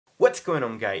What's going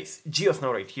on, guys?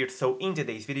 ijapija00 right here. So in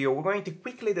today's video we're going to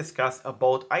quickly discuss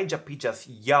about ijapija's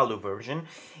YALU version,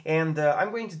 and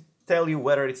I'm going to tell you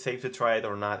whether it's safe to try it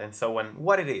or not and so on,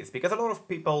 what it is, because a lot of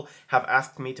people have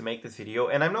asked me to make this video,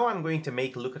 and I know I'm going to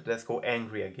make Luca Todesco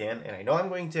angry again, and I know I'm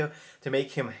going to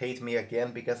make him hate me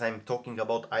again because I'm talking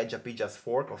about ijapija's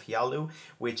fork of YALU,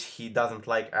 which he doesn't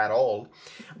like at all.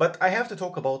 But I have to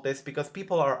talk about this because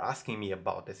people are asking me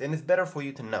about this, and it's better for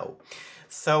you to know.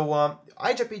 So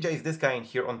ijapija is this guy in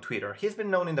here on Twitter. He's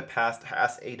been known in the past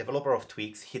as a developer of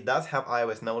tweaks. He does have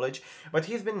iOS knowledge, but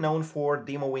he's been known for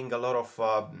demoing a lot of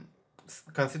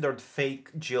considered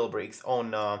fake jailbreaks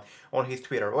on his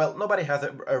Twitter. Well, nobody has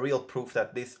a real proof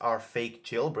that these are fake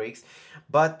jailbreaks,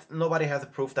 but nobody has a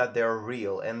proof that they're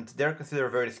real, and they're considered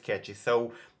very sketchy.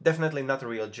 So definitely not a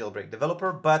real jailbreak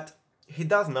developer, but he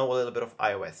does know a little bit of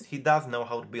iOS. He does know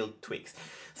how to build tweaks.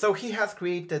 So he has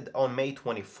created on May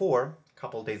 24, a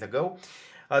couple days ago,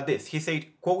 this. He said,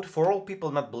 quote, "For all people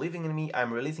not believing in me,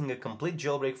 I'm releasing a complete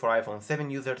jailbreak for iPhone 7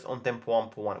 users on tempo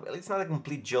 1.1. Well, it's not a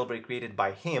complete jailbreak created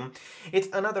by him. It's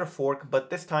another fork, but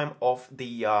this time of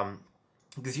the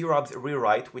Xerob's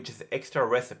rewrite, which is extra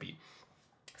recipe.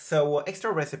 So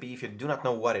extra recipe, if you do not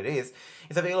know what it is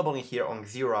available in here on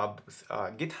Xerob's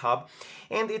GitHub,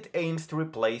 and it aims to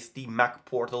replace the Mac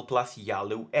Portal plus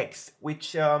YALU X,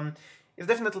 which is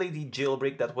definitely the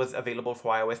jailbreak that was available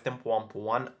for iOS tempo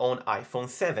 1.1 on iPhone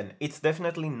 7. It's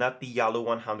definitely not the YALU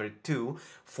 102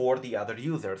 for the other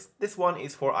users. This one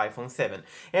is for iPhone 7.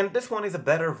 And this one is a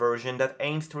better version that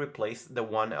aims to replace the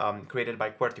one created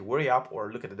by QWERTY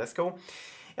or Luca Todesco.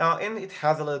 And it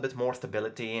has a little bit more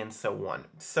stability and so on.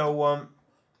 So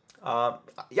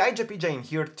ijapija in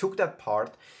here took that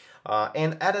part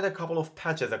and added a couple of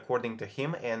patches according to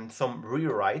him and some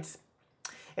rewrites,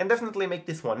 and definitely make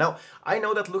this one. Now, I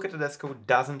know that Luca Todesco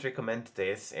doesn't recommend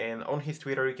this, and on his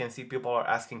Twitter you can see people are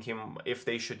asking him if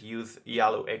they should use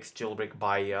YALU X jailbreak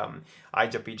by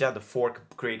ijapija, the fork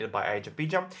created by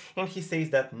ijapija, and he says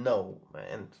that no,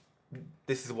 and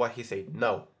this is what he said,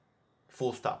 no,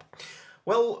 full stop.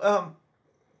 Well,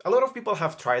 a lot of people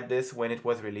have tried this when it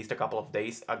was released a couple of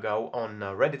days ago on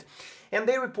Reddit, and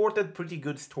they reported pretty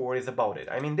good stories about it.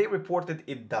 I mean, they reported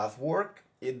it does work,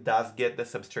 it does get the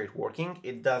substrate working,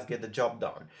 it does get the job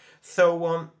done.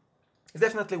 So it's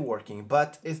definitely working,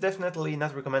 but it's definitely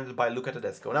not recommended by Luca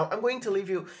Todesco. Now, I'm going to leave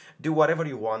you do whatever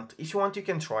you want. If you want, you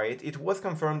can try it. It was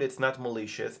confirmed it's not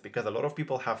malicious because a lot of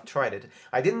people have tried it.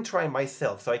 I didn't try it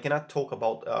myself, so I cannot talk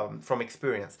about from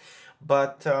experience.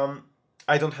 But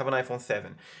I don't have an iPhone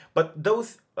 7. But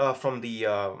those from the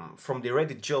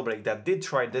Reddit jailbreak that did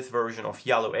try this version of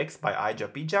YALU X by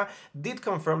ijapija did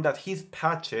confirm that his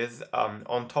patches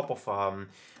on top of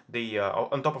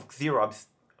Xerob's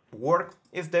work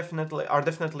are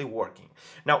definitely working.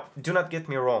 Now, do not get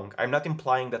me wrong, I'm not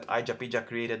implying that ijapija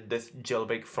created this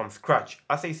jailbreak from scratch.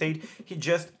 As I said, he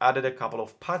just added a couple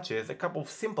of patches, a couple of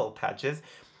simple patches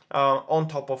on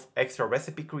top of extra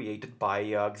recipe created by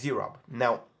Xerob.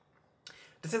 Now,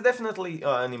 this is definitely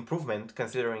an improvement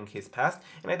considering his past,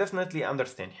 and I definitely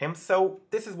understand him, so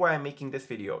this is why I'm making this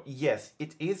video. Yes,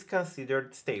 it is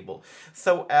considered stable.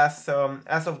 So as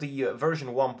of the version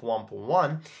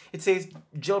 1.1.1, it says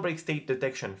jailbreak state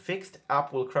detection fixed,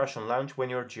 app will crash on launch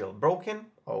when you're jailbroken.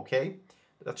 Okay,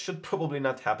 that should probably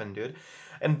not happen, dude.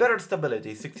 And better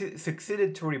stability,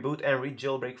 succeeded to reboot and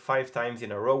re-jailbreak 5 times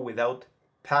in a row without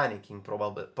panicking,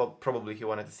 probably he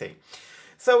wanted to say.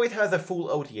 So it has a full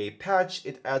OTA patch,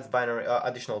 it adds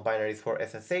additional binaries for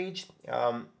SSH,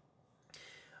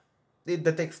 it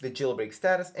detects the jailbreak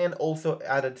status, and also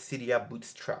added Cydia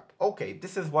bootstrap. Okay,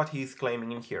 this is what he's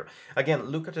claiming in here. Again,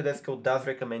 Luca Todesco does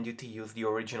recommend you to use the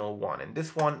original one, and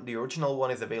this one, the original one,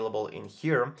 is available in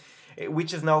here,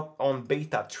 which is now on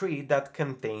beta 3 that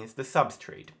contains the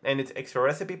substrate, and it's extra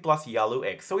recipe plus YALU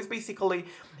X. So it's basically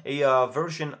a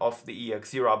version of the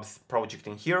Xerob's project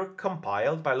in here,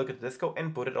 compiled by Luca Todesco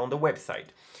and put it on the website.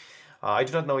 I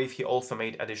do not know if he also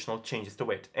made additional changes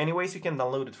to it. Anyways, you can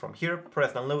download it from here,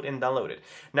 press download and download it.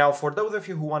 Now, for those of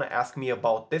you who want to ask me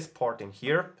about this part in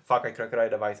here, Fuck I Crack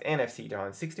Device and F.C.E,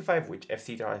 which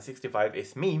F.C.E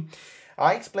is me,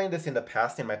 I explained this in the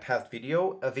past, in my past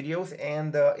videos,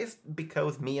 and it's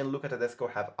because me and Luca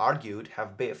Todesco have argued,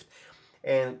 have biffed,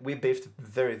 and we biffed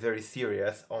very, very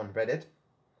serious on Reddit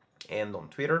and on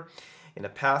Twitter in the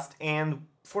past, and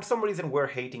for some reason we're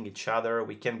hating each other,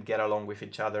 we can't get along with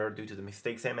each other due to the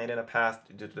mistakes I made in the past,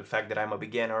 due to the fact that I'm a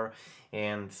beginner,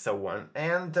 and so on.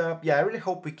 And yeah, I really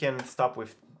hope we can stop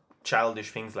with childish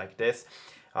things like this.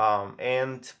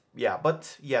 And yeah,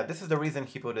 but yeah, this is the reason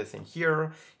he put this in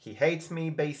here. He hates me,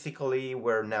 basically.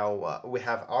 We're now we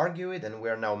have argued and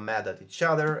we're now mad at each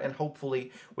other, and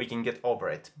hopefully we can get over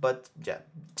it. But yeah,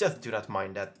 just do not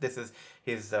mind that. This is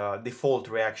his default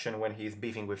reaction when he's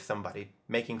beefing with somebody,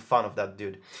 making fun of that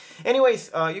dude.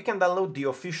 Anyways, you can download the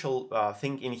official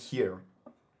thing in here.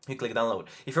 You click download.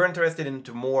 If you're interested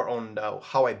into more on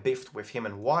how I beefed with him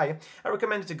and why, I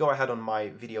recommend you to go ahead on my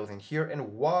videos in here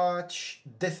and watch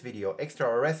this video,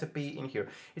 extra recipe in here.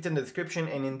 It's in the description,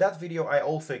 and in that video I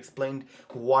also explained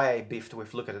why I beefed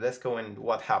with Luca Todesco and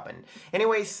what happened.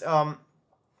 Anyways,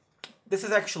 this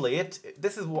is actually it.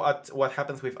 This is what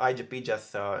happens with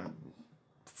ijapija00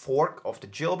 fork of the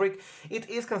jailbreak. It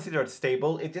is considered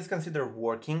stable, it is considered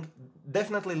working.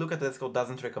 Definitely Luca Todesco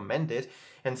doesn't recommend it,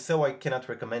 and so I cannot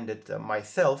recommend it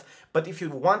myself, but if you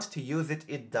want to use it,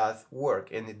 it does work,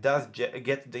 and it does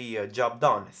get the job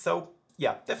done. So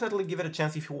yeah, definitely give it a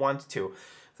chance if you want to.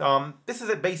 This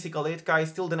is basically it,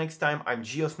 guys. Till the next time, I'm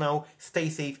GeoSnow, stay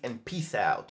safe and peace out.